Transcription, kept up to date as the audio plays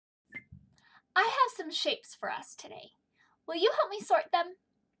I have some shapes for us today. Will you help me sort them?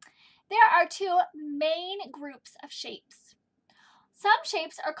 There are two main groups of shapes. Some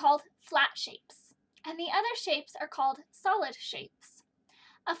shapes are called flat shapes, and the other shapes are called solid shapes.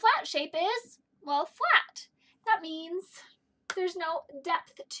 A flat shape is, well, flat. That means there's no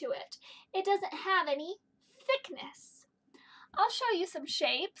depth to it. It doesn't have any thickness. I'll show you some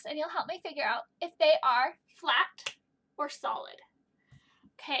shapes and you'll help me figure out if they are flat or solid.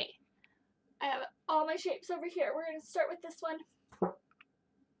 Okay, I have all my shapes over here. We're going to start with this one.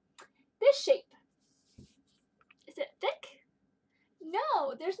 This shape, is it thick?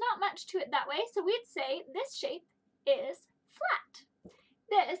 No, there's not much to it that way, so we'd say this shape is flat.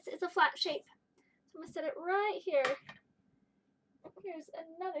 This is a flat shape. So I'm going to set it right here. Here's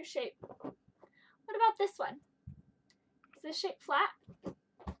another shape. What about this one? Is this shape flat?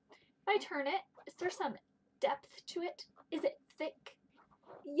 If I turn it, is there some depth to it? Is it thick?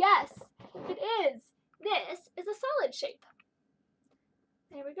 Yes, it is. This is a solid shape.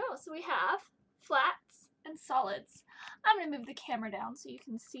 There we go. So we have flats and solids. I'm going to move the camera down so you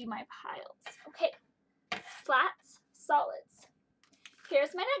can see my piles. Okay, flats, solids.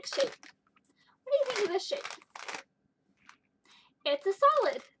 Here's my next shape. What do you think of this shape? It's a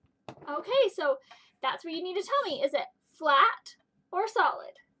solid. Okay, so that's what you need to tell me. Is it flat or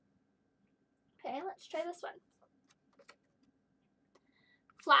solid? Okay, let's try this one.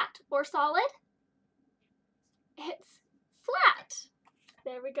 Flat or solid? It's flat.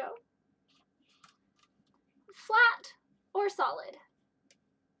 There we go. Flat or solid?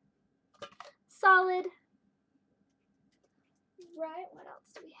 Solid. Right, what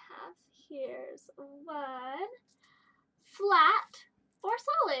else do we have? Here's one. Flat or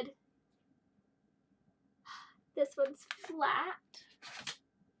solid? This one's flat.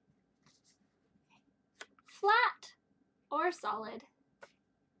 Flat or solid?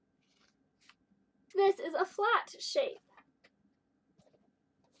 This is a flat shape.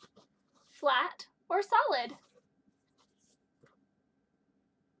 Flat or solid?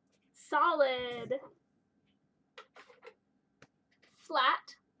 Solid.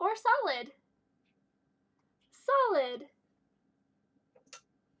 Flat or solid? Solid.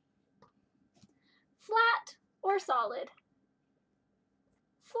 Flat or solid?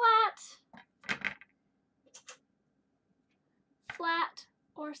 Flat. Flat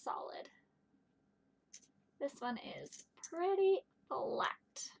or solid? This one is pretty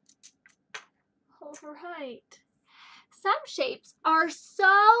flat. All right. Some shapes are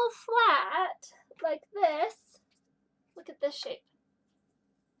so flat, like this. Look at this shape.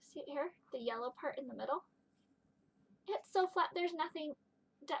 See it here? The yellow part in the middle. It's so flat, there's no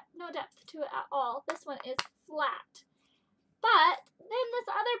depth to it at all. This one is flat. But then this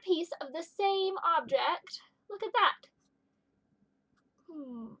other piece of the same object, look at that.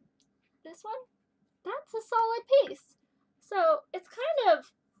 This one? That's a solid piece. So it's kind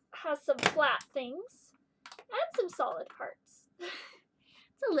of has some flat things and some solid parts.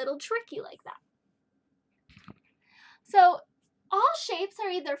 It's a little tricky like that. So all shapes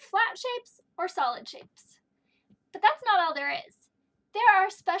are either flat shapes or solid shapes. But that's not all there is. There are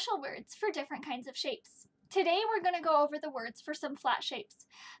special words for different kinds of shapes. Today we're going to go over the words for some flat shapes.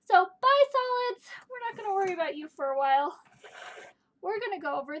 So bye solids, we're not going to worry about you for a while. We're going to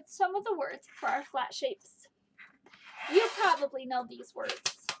go over some of the words for our flat shapes. You probably know these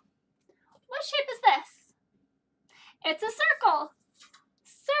words. What shape is this? It's a circle.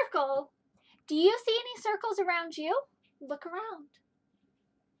 Circle. Do you see any circles around you? Look around.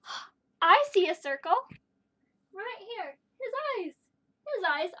 I see a circle. Right here. His eyes. His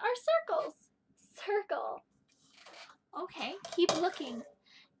eyes are circles. Circle. Okay, keep looking.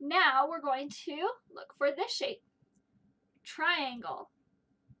 Now we're going to look for this shape. Triangle.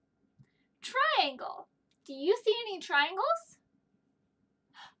 Triangle. Do you see any triangles?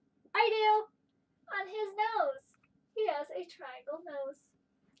 I do. On his nose. He has a triangle nose.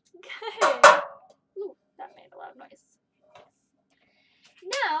 Good. Ooh, that made a loud noise.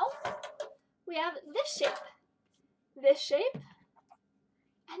 Now, we have this shape. This shape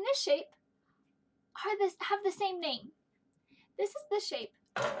and this shape have the same name. This is the shape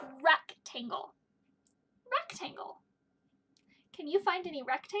rectangle. Rectangle. Can you find any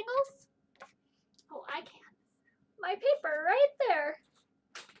rectangles? Oh, I can. My paper right there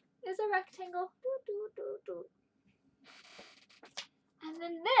is a rectangle. And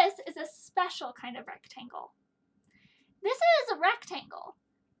then this is a special kind of rectangle. This is a rectangle,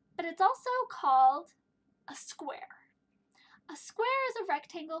 but it's also called a square. A square is a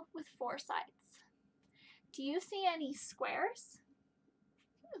rectangle with 4 sides. Do you see any squares?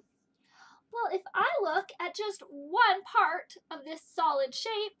 Well, if I look at just one part of this solid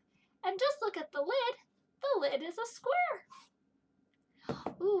shape, And just look at the lid. The lid is a square.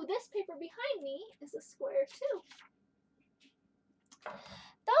 Ooh, this paper behind me is a square too.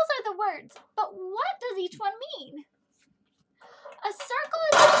 Those are the words, but what does each one mean? A circle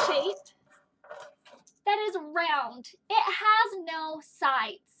is a shape that is round. It has no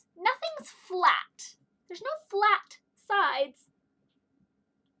sides. Nothing's flat. There's no flat sides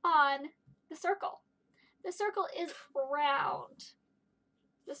on the circle. The circle is round.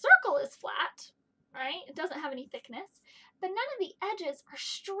 The circle is flat, right? It doesn't have any thickness, but none of the edges are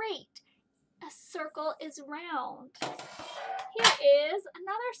straight. A circle is round. Here is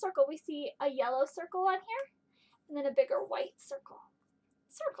another circle. We see a yellow circle on here, and then a bigger white circle.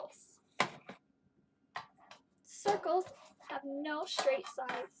 Circles. Circles have no straight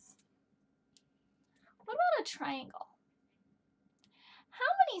sides. What about a triangle? How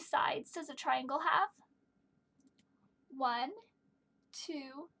many sides does a triangle have? 1,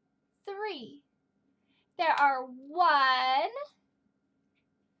 2, 3. There are 1,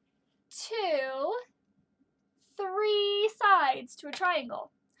 2, 3 sides to a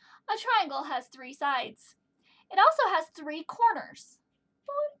triangle. A triangle has 3 sides. It also has 3 corners.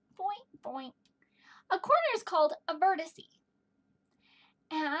 Boing, boing, boing. A corner is called a vertex.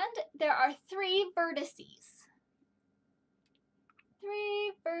 And there are 3 vertices.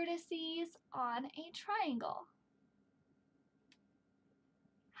 3 vertices on a triangle.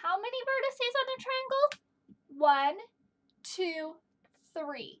 How many vertices on a triangle? 1, 2,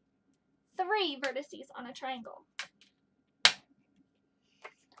 3. 3 vertices on a triangle.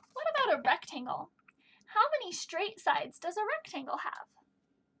 What about a rectangle? How many straight sides does a rectangle have?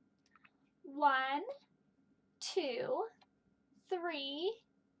 1, 2, 3,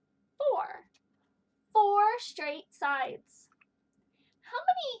 4. 4 straight sides. How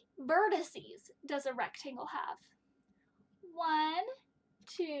many vertices does a rectangle have? 1,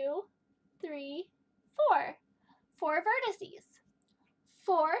 2, 3, 4. 4 vertices.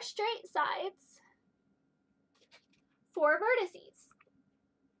 4 straight sides. 4 vertices.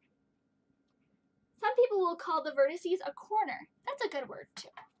 Some people will call the vertices a corner. That's a good word too.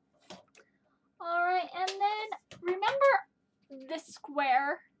 All right, and then remember the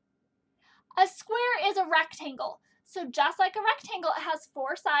square. A square is a rectangle. So just like a rectangle, it has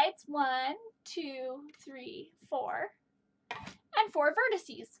 4 sides. 1, 2, 3, 4. And 4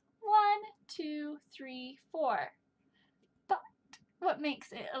 vertices. 1, 2, 3, 4. But what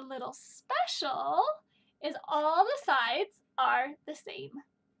makes it a little special is all the sides are the same.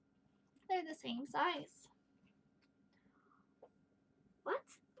 They're the same size.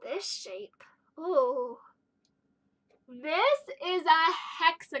 What's this shape? Oh, this is a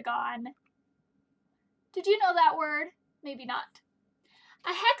hexagon. Did you know that word? Maybe not.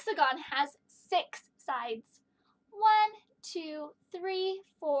 A hexagon has 6 sides. 1, 2, 3,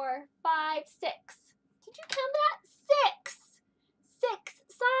 4, 5, 6. Did you count that? 6. 6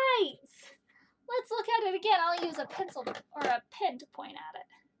 sides. Let's look at it again. I'll use a pencil or a pen to point at it.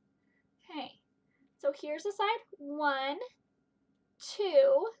 Okay. So here's a side. 1,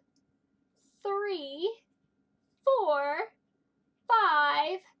 2, 3, 4,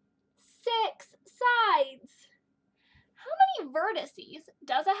 5, 6 sides. How many vertices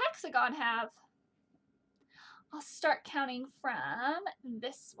does a hexagon have? I'll start counting from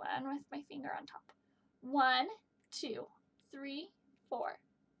this one with my finger on top. 1, 2, 3, 4,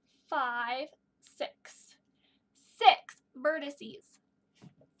 5, 6. 6 vertices.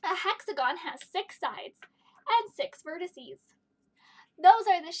 A hexagon has 6 sides and 6 vertices. Those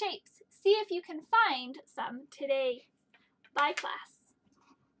are the shapes. See if you can find some today. Bye, class.